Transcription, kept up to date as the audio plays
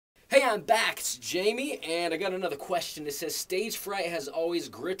Hey, I'm back. It's Jamie, and I got another question. It says, stage fright has always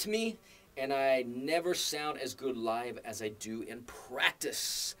gripped me, and I never sound as good live as I do in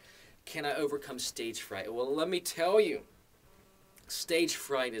practice. Can I overcome stage fright? Well, let me tell you, stage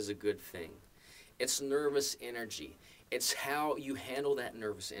fright is a good thing. It's nervous energy. It's how you handle that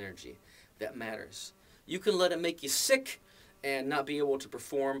nervous energy that matters. You can let it make you sick and not be able to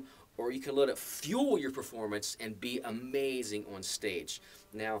perform, or you can let it fuel your performance and be amazing on stage.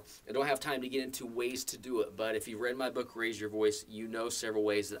 Now, I don't have time to get into ways to do it, but if you've read my book, Raise Your Voice, you know several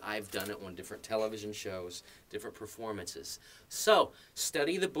ways that I've done it on different television shows, different performances. So,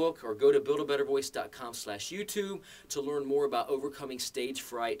 study the book or go to buildabettervoice.com/YouTube to learn more about overcoming stage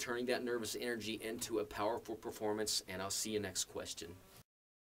fright, turning that nervous energy into a powerful performance, and I'll see you next question.